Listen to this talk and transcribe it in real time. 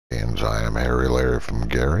And I am Harry Larry from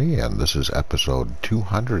Gary, and this is episode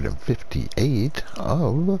 258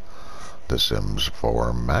 of The Sims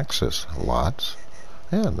 4 Maxis lots.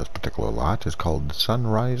 And this particular lot is called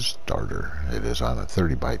Sunrise Starter. It is on a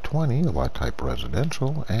 30 by 20 lot type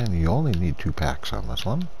residential, and you only need 2 packs on this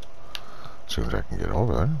one. As soon as I can get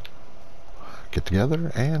over there, get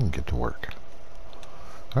together and get to work.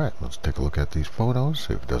 Alright, let's take a look at these photos,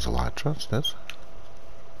 see if it does a lot justice.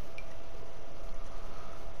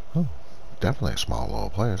 Oh, definitely a small little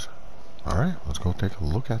place. Alright, let's go take a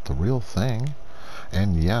look at the real thing.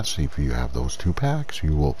 And yes, if you have those 2 packs,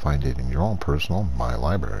 you will find it in your own personal My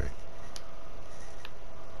Library.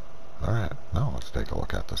 Alright, now let's take a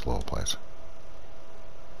look at this little place.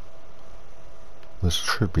 This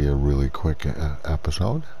should be a really quick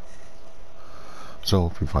episode. So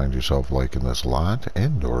if you find yourself liking this lot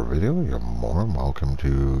and or video, you're more than welcome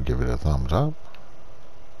to give it a thumbs up.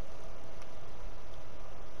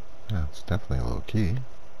 Yeah, it's definitely a little key.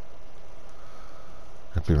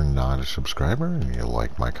 If you're not a subscriber and you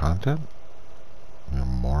like my content, you're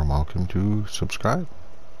more than welcome to subscribe.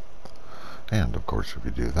 And of course, if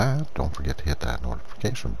you do that, don't forget to hit that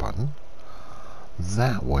notification button.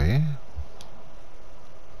 That way,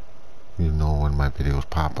 you know when my videos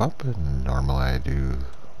pop up. And normally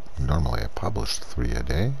I publish 3 a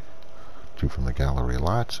day, 2 from the gallery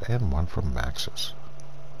lots and 1 from Maxis.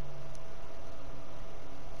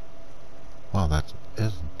 Well, that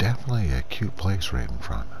is definitely a cute place right in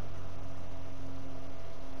front.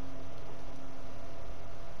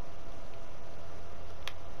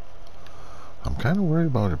 I'm kind of worried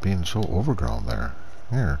about it being so overgrown there.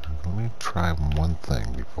 Here, let me try one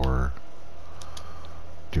thing before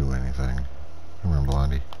do anything. Come on,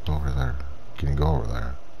 Blondie, go over there. Can you go over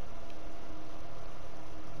there?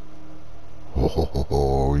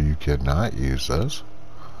 Oh, you cannot use this.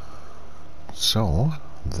 So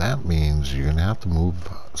that means you're gonna have to move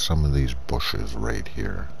some of these bushes right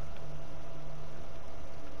here.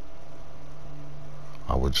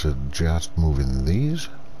 I would suggest moving these.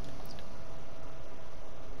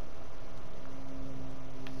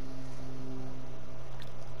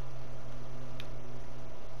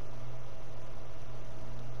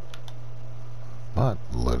 But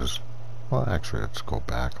well, actually, let's go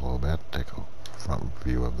back a little bit, take a front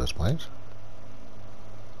view of this place.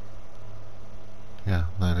 Yeah,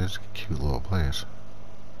 that is a cute little place.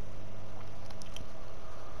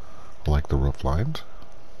 I like the roof lines.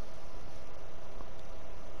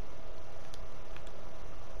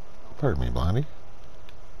 Pardon me, Blondie.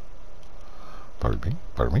 Pardon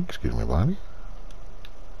me, excuse me, Blondie.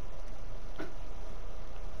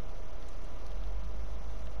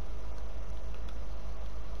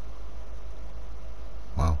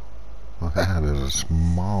 Wow, that is a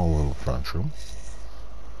small little front room.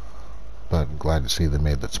 But glad to see they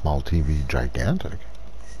made that small TV gigantic.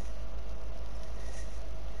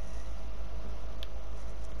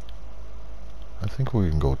 I think we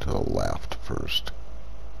can go to the left first.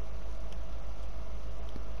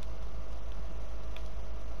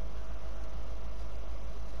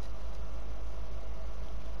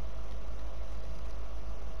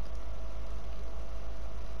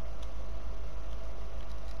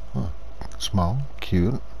 Huh. Small,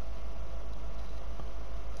 cute.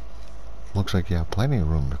 Looks like you have plenty of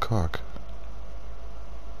room to cook.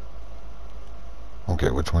 Okay,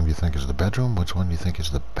 which one do you think is the bedroom? Which one do you think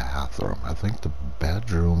is the bathroom? I think the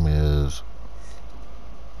bedroom is...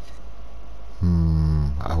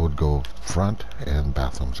 I would go front and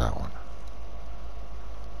bathroom's that one.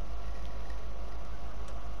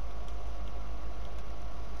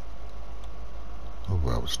 Oh,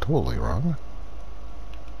 I was totally wrong.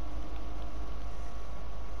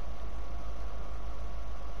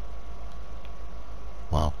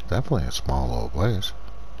 Wow, definitely a small little place.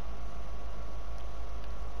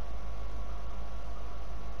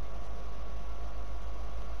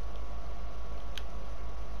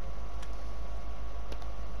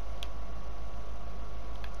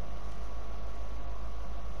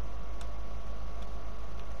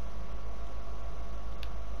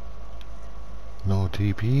 No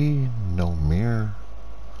TP, no mirror,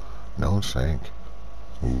 no sink.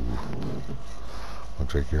 Ooh.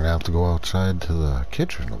 Looks like you're gonna have to go outside to the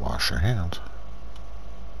kitchen to wash your hands.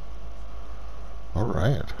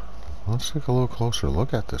 Alright, let's take a little closer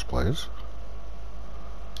look at this place.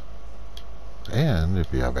 And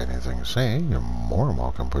if you have anything to say, you're more than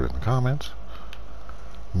welcome to put it in the comments.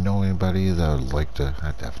 Know anybody that would like to...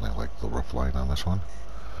 I definitely like the roof line on this one.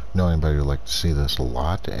 Know anybody who would like to see this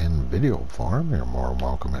lot in video form, you're more than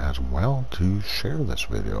welcome as well to share this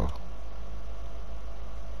video.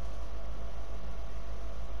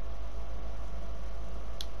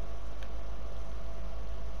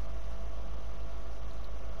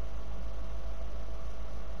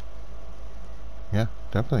 Yeah,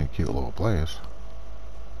 definitely a cute little place.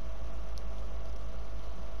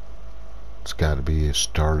 It's got to be a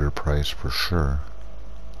starter price for sure.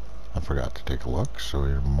 I forgot to take a look, so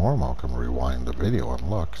you're more than welcome to rewind the video and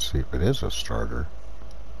look, see if it is a starter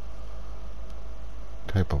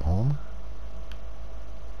type of home.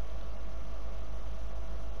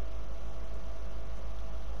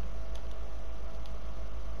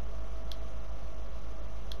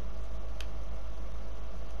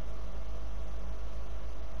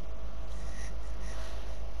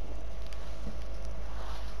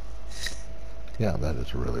 Yeah, that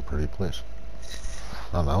is a really pretty place.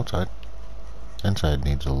 On the outside. Inside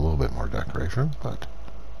needs a little bit more decoration, but...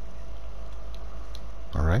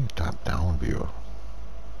 Alright, top-down view.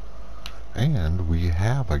 And we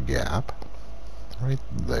have a gap right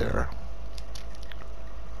there.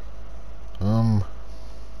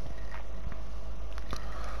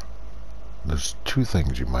 There's two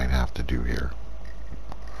things you might have to do here.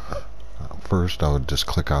 First, I would just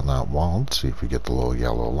click on that wall and see if you get the little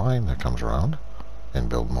yellow line that comes around. In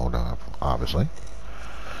build mode, obviously.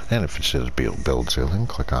 And if it says build ceiling,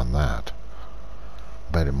 click on that.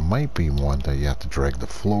 But it might be one that you have to drag the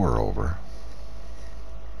floor over.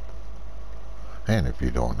 And if you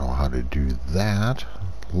don't know how to do that,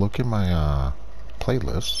 look in my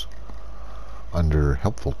playlists under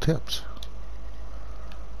helpful tips.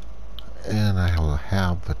 And I will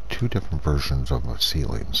have two different versions of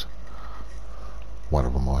ceilings. One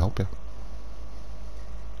of them will help you.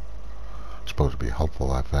 It's supposed to be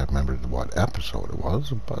helpful if I remembered what episode it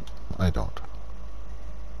was, but I don't.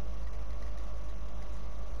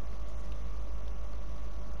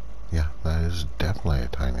 Yeah, that is definitely a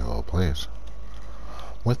tiny little place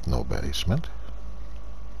with no basement.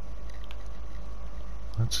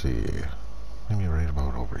 Let's see, maybe right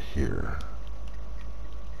about over here.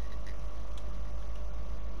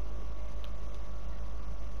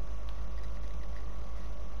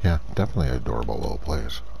 Yeah, definitely an adorable little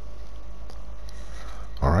place.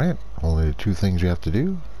 Alright, only the two things you have to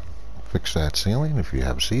do: fix that ceiling if you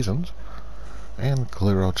have seasons, and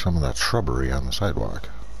clear out some of that shrubbery on the sidewalk.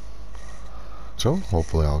 So,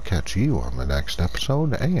 hopefully I'll catch you on the next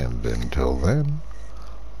episode, and until then,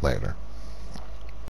 later.